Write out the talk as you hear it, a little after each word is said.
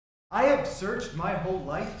I have searched my whole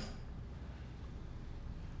life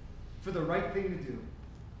for the right thing to do.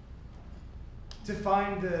 To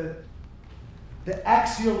find the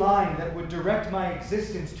axial line that would direct my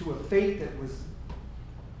existence to a fate that was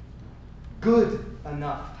good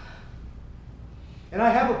enough. And I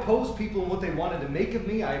have opposed people in what they wanted to make of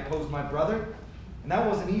me. I opposed my brother, and that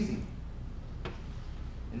wasn't easy.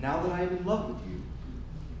 And now that I am in love with you,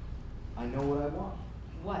 I know what I want.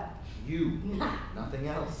 What? You. Nothing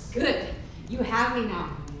else. Good. You have me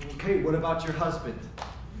now. Okay, what about your husband?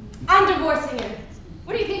 I'm divorcing him.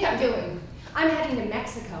 What do you think I'm doing? I'm heading to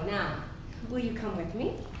Mexico now. Will you come with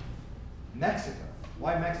me? Mexico?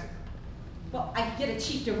 Why Mexico? Well, I could get a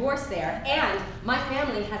cheap divorce there, and my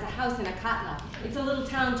family has a house in Acatla. It's a little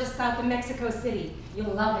town just south of Mexico City.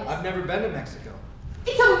 You'll love it. I've never been to Mexico.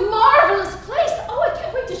 It's a marvelous place. Oh, I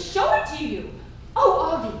can't wait to show it to you.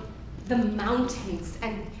 Oh, Augie, the mountains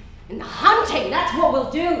and the hunting, that's what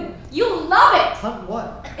we'll do. You'll love it. Hunt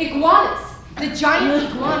what? Iguanas. The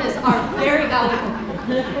giant iguanas are very valuable.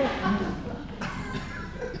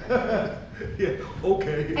 Yeah,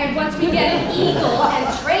 okay. And once we get an eagle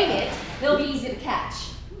and train it, they'll be easy to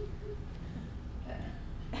catch.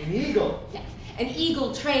 An eagle? Yeah, an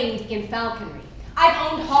eagle trained in falconry.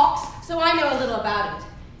 I've owned hawks, so I know a little about it.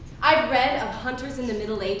 I've read of hunters in the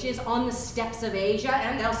Middle Ages on the steppes of Asia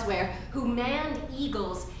and elsewhere who manned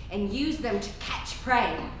eagles and used them to catch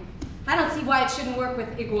prey. I don't see why it shouldn't work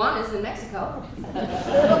with iguanas in Mexico.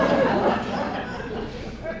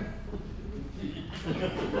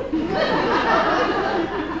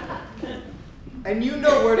 And you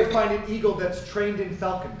know where to find an eagle that's trained in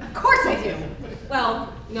falconry? Of course I do.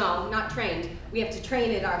 Well, no, not trained. We have to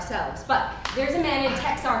train it ourselves. But there's a man in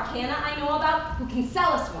Texarkana I know about who can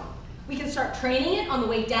sell us one. We can start training it on the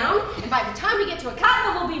way down, and by the time we get to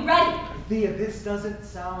Acatla, we'll be ready. Thea, this doesn't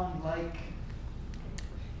sound like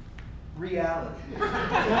reality.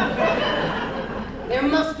 There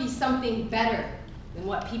must be something better than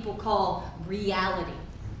what people call reality.